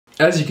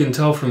As you can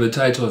tell from the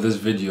title of this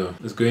video,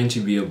 it's going to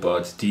be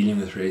about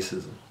dealing with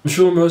racism. I'm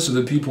sure most of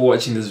the people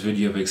watching this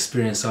video have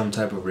experienced some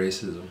type of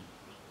racism.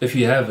 If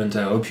you haven't,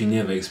 I hope you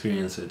never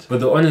experience it. But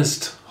the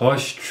honest,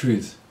 harsh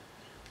truth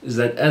is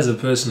that as a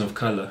person of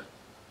color,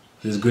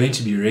 there's going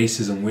to be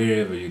racism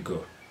wherever you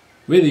go.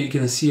 Whether you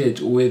can see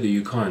it or whether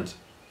you can't,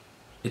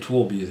 it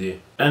will be there.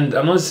 And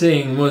I'm not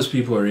saying most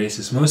people are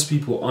racist. Most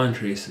people aren't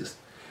racist.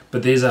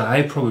 But there's a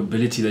high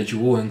probability that you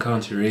will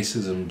encounter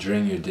racism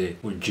during your day,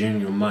 or during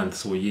your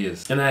months or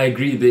years. And I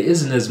agree, there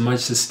isn't as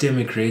much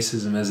systemic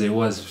racism as there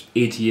was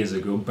 8 years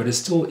ago, but it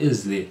still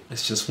is there.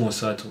 It's just more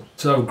subtle.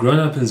 So I've grown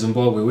up in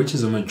Zimbabwe, which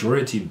is a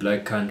majority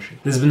black country.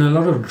 There's been a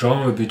lot of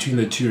drama between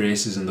the two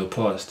races in the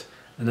past.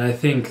 And I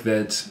think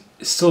that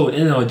still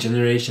in our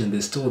generation,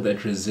 there's still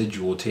that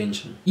residual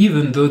tension.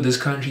 Even though this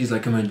country is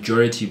like a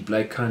majority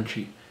black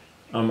country,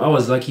 I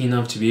was lucky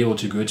enough to be able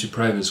to go to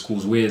private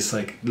schools where it's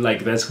like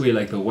that's where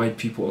like the white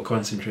people are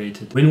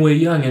concentrated. When we're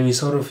young and we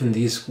start off in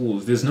these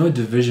schools, there's no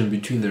division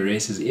between the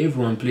races.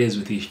 Everyone plays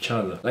with each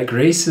other. Like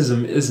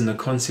racism isn't a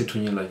concept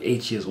when you're like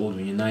 8 years old,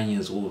 when you're 9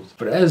 years old.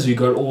 But as we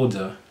got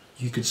older,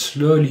 you could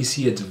slowly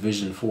see a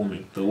division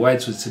forming. The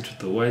whites would sit with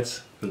the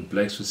whites, the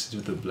blacks would sit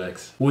with the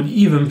blacks. Would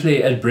even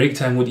play at break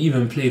time, would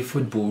even play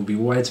football, would be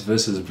whites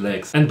versus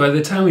blacks. And by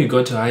the time we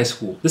got to high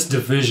school, this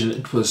division,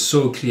 it was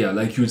so clear.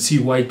 Like you'd see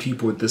white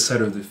people at this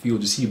side of the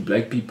field, you see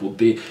black people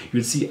there,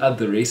 you'd see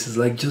other races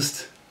like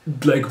just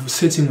like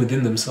sitting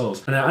within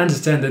themselves. And I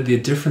understand that there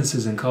are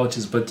differences in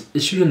cultures, but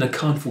it shouldn't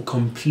account for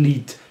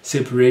complete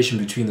separation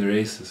between the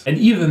races. And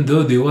even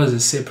though there was a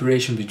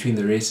separation between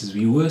the races,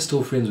 we were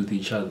still friends with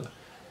each other.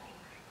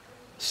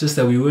 It's just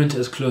that we weren't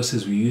as close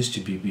as we used to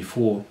be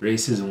before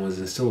racism was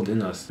instilled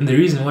in us. And the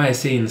reason why I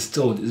say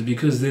instilled is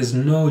because there's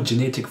no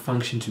genetic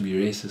function to be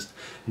racist.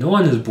 No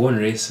one is born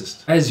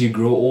racist. As you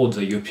grow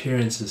older, your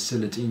parents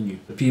instill it in you.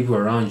 The people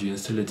around you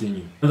instill it in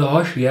you. And the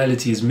harsh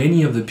reality is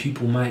many of the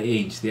people my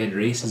age, they had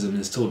racism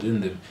instilled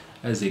in them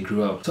as they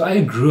grew up. So I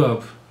grew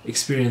up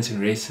experiencing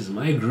racism.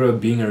 I grew up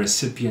being a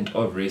recipient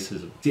of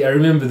racism. See, I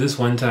remember this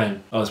one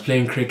time, I was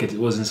playing cricket, it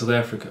was in South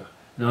Africa.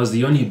 And I was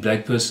the only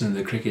black person in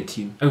the cricket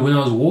team. And when I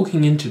was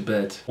walking into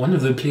bat, one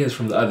of the players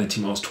from the other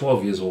team, I was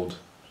 12 years old,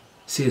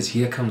 says,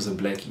 "Here comes the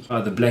blackie.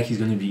 The blackie's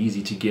going to be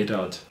easy to get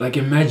out." Like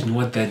imagine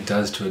what that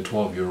does to a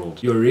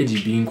 12-year-old. You're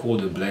already being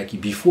called a blackie.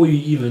 Before you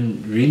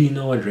even really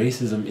know what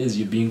racism is,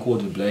 you're being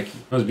called a blackie.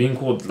 I was being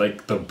called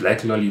like the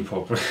black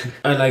lollipop.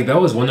 And like that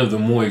was one of the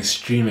more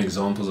extreme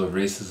examples of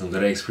racism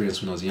that I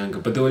experienced when I was younger.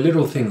 But there were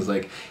little things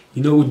like,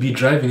 you know, we'd be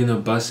driving in a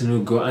bus and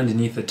we'd go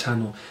underneath a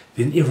tunnel.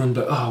 Then everyone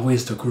would be like,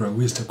 where's Takura?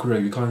 Where's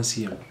Takura? We can't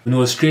see him. When we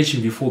were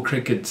stretching before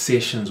cricket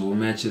sessions or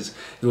matches,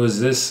 there was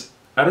this,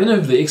 I don't know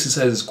if the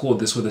exercise is called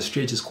this or the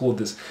stretch is called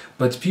this,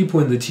 but people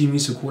in the team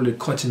used to call it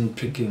cotton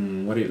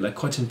picking, whatever, like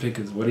cotton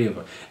pickers,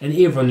 whatever. And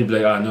everyone would be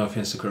like, no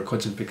offense Takura,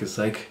 cotton pickers,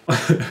 like...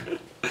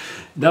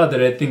 Now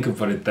that I think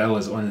about it, that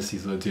was honestly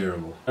so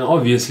terrible. And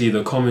obviously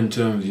the common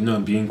terms, you know,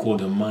 being called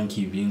a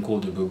monkey, being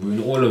called a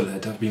baboon, all of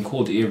that, I've been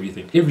called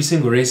everything. Every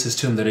single racist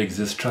term that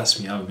exists,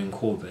 trust me, I've been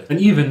called that. And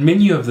even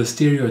many of the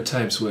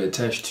stereotypes were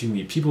attached to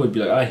me. People would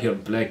be like, you're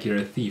black, you're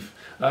a thief.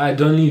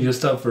 Don't leave your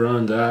stuff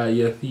around,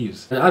 you're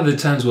thieves. And other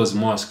times was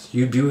masked.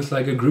 You'd be with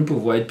like a group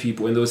of white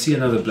people and they'll see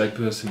another black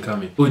person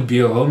coming. It would be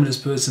a homeless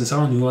person,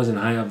 someone who wasn't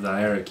high up the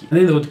hierarchy. And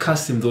then they would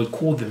cuss them, they would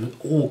call them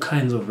all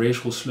kinds of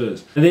racial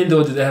slurs. And then they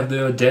would have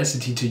the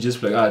audacity to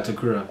just be like,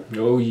 Takura,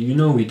 you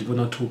know we're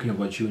not talking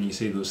about you when you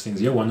say those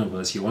things. You're one of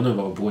us, you're one of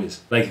our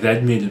boys. Like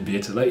that made it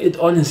better. Like it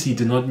honestly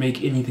did not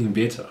make anything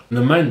better. And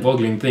the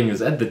mind-boggling thing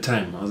is at the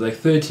time, I was like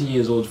 13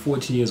 years old,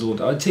 14 years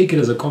old. I'd take it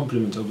as a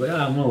compliment. I'd be like,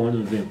 I'm not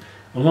one of them.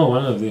 I'm not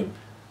one of them.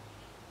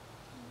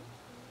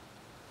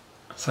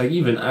 It's like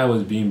even I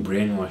was being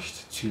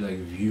brainwashed to like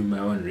view my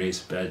own race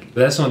badly.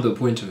 But that's not the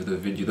point of the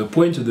video. The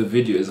point of the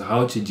video is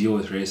how to deal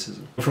with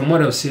racism. From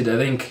what I've said, I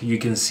think you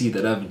can see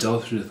that I've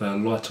dealt with a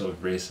lot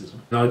of racism.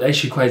 And I would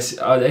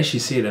actually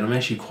say that I'm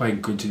actually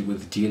quite good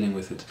with dealing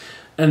with it.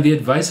 And the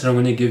advice that I'm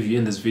going to give you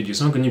in this video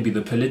is not going to be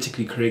the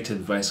politically correct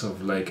advice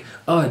of like,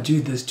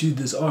 do this,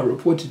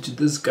 report it to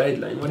this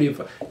guideline,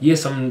 whatever.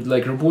 Yes, I'm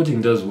like,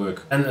 reporting does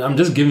work. And I'm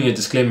just giving a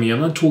disclaimer. I'm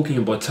not talking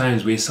about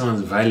times where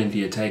someone's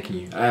violently attacking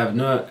you. I have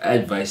no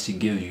advice to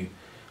give you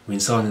when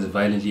someone is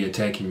violently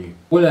attacking you.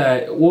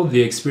 All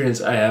the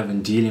experience I have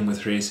in dealing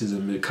with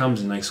racism, it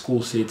comes in like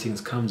school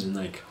settings, comes in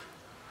like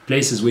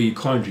places where you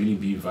can't really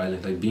be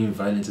violent. Like being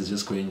violent is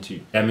just going to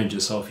damage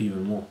yourself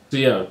even more. So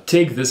yeah,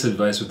 take this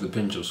advice with a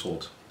pinch of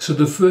salt. So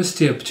the first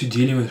step to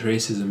dealing with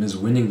racism is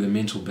winning the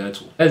mental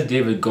battle. As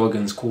David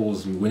Goggins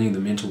calls winning the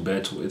mental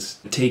battle, it's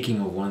the taking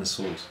of one's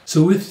soul.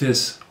 So with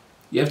this,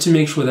 you have to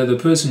make sure that the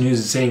person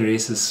who's saying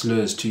racist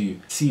slurs to you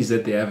sees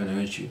that they haven't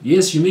hurt you.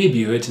 Yes, you may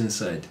be hurt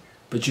inside,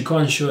 but you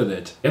can't show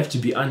that. You have to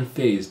be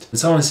unfazed. When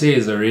someone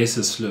says a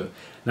racist slur,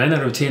 9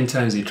 out of 10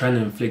 times they're trying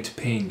to inflict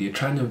pain. They're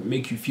trying to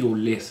make you feel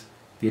less.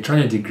 They're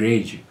trying to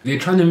degrade you. They're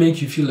trying to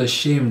make you feel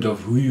ashamed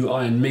of who you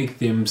are and make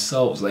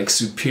themselves like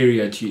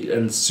superior to you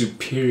and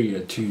superior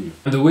to you.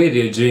 And the way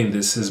they're doing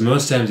this is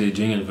most times they're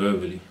doing it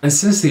verbally. And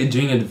since they're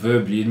doing it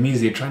verbally, it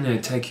means they're trying to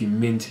attack you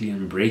mentally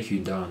and break you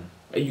down.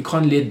 You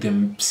can't let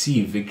them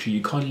see victory.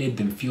 You can't let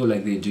them feel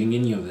like they're doing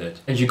any of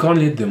that. And you can't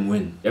let them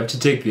win. You have to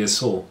take their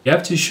soul. You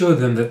have to show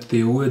them that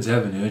their words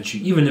haven't hurt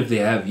you. Even if they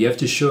have, you have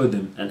to show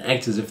them and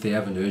act as if they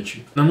haven't hurt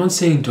you. And I'm not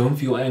saying don't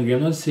feel angry.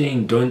 I'm not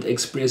saying don't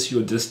express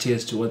your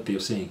distaste to what they're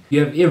saying.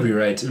 You have every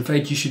right. In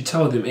fact, you should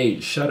tell them,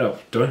 hey, shut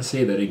up. Don't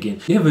say that again.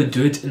 Never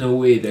do it in a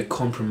way that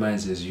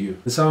compromises you.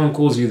 When someone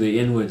calls you the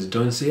N-words,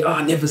 don't say,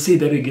 never say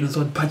that again.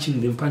 Start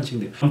punching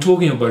them. I'm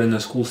talking about in a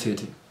school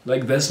setting.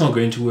 Like, that's not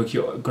going to work.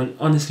 You're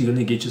honestly going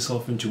to get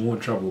yourself into more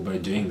trouble by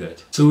doing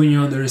that. So when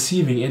you're on the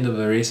receiving end of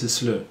a racist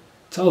slur,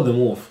 tell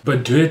them off,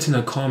 but do it in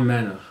a calm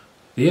manner.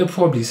 They are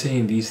probably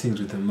saying these things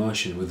with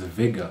emotion, with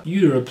vigor.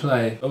 You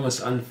reply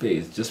almost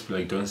unfazed, just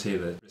like, don't say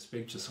that.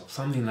 Respect yourself,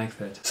 something like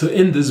that. So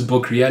in this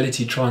book,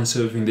 Reality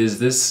Transurfing, there's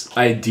this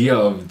idea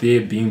of there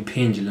being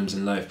pendulums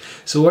in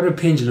life. So what a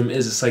pendulum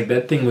is, it's like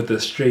that thing with a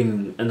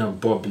string and a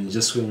bob, and it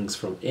just swings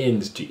from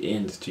end to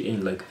end to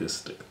end like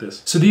this, like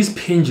this. So these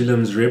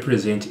pendulums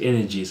represent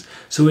energies.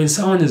 So when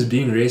someone is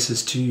being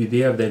racist to you, they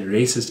have that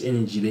racist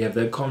energy, they have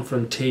that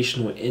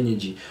confrontational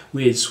energy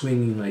where it's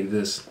swinging like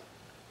this.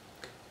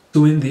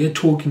 So when they're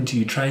talking to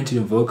you, trying to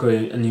invoke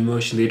an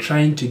emotion, they're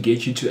trying to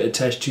get you to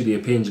attach to their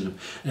pendulum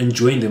and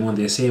join them on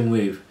their same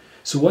wave.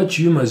 So what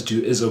you must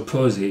do is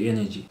oppose their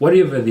energy.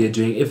 Whatever they're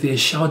doing, if they're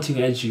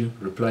shouting at you,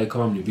 reply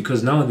calmly,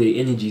 because now their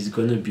energy is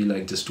going to be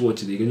like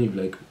distorted. They're going to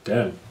be like,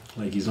 damn,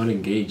 like he's not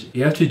engaging.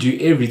 You have to do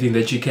everything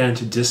that you can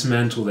to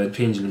dismantle that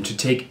pendulum, to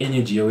take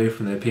energy away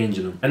from that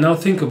pendulum. And now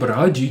think about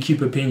how do you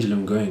keep a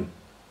pendulum going?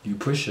 You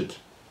push it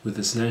with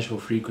its natural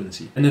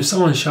frequency. And if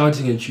someone's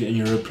shouting at you and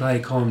you reply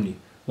calmly,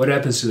 what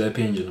happens to that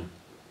pendulum?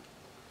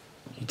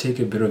 You take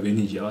a bit of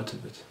energy out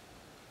of it.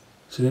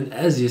 So then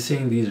as you're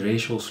saying these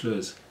racial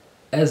slurs,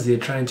 as they're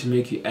trying to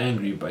make you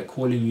angry by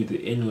calling you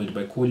the N-word,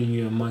 by calling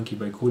you a monkey,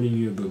 by calling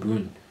you a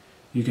baboon,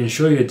 you can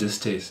show your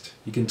distaste.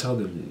 You can tell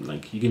them,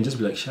 like, you can just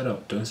be like, shut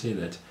up, don't say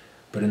that,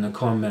 but in a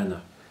calm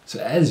manner. So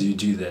as you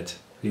do that,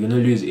 you're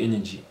going to lose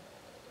energy.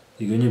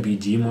 You're going to be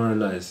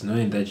demoralized,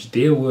 knowing that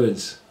their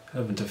words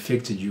haven't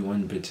affected you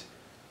one bit.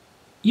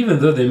 Even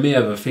though they may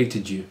have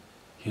affected you,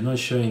 you're not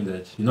showing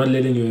that. You're not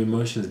letting your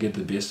emotions get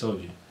the best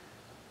of you.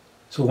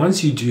 So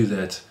once you do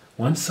that,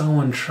 once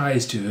someone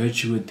tries to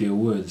hurt you with their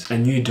words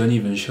and you don't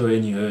even show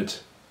any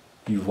hurt,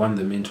 you've won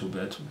the mental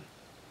battle.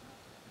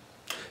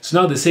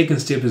 So now the second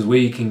step is where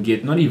you can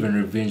get not even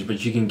revenge,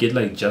 but you can get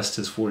like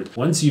justice for it.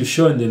 Once you've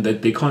shown them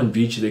that they can't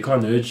beat you, they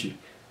can't hurt you,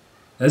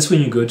 that's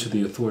when you go to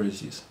the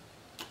authorities.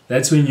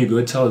 That's when you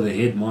go tell the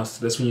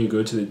headmaster. That's when you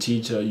go to the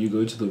teacher, you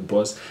go to the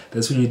boss.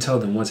 That's when you tell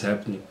them what's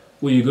happening.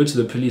 Or you go to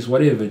the police,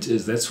 whatever it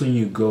is, that's when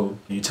you go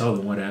and you tell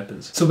them what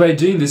happens. So by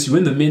doing this, you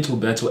win the mental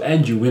battle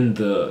and you win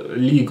the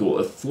legal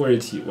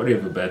authority,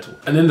 whatever battle.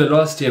 And then the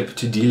last step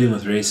to dealing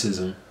with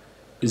racism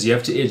is you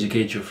have to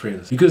educate your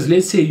friends. Because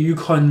let's say you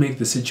can't make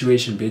the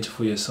situation better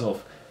for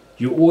yourself.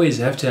 You always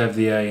have to have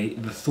the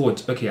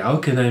thought, okay, how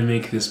can I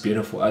make this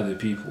better for other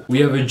people? We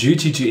have a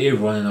duty to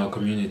everyone in our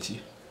community.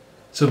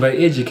 So by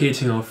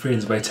educating our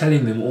friends, by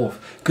telling them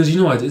off, because you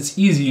know what, it's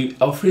easy,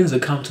 our friends are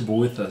comfortable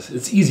with us.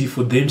 It's easy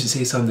for them to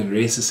say something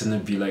racist and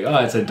then be like,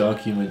 it's a dark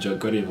humor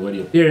joke,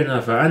 whatever. Fair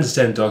enough, I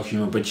understand dark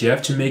humor, but you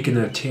have to make an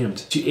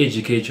attempt to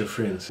educate your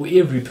friends. For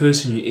every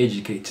person you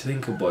educate,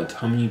 think about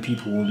how many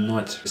people will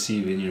not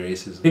receive any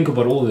racism. Think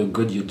about all the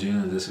good you're doing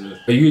on this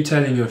earth. By you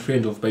telling your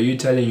friend off, by you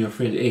telling your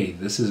friend, hey,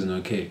 this isn't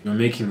okay, you're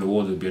making the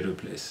world a better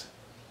place.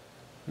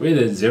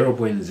 Whether it's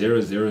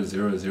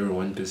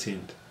 0.00001%.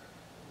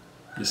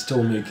 You're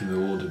still making the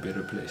world a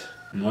better place.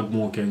 And what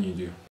more can you do?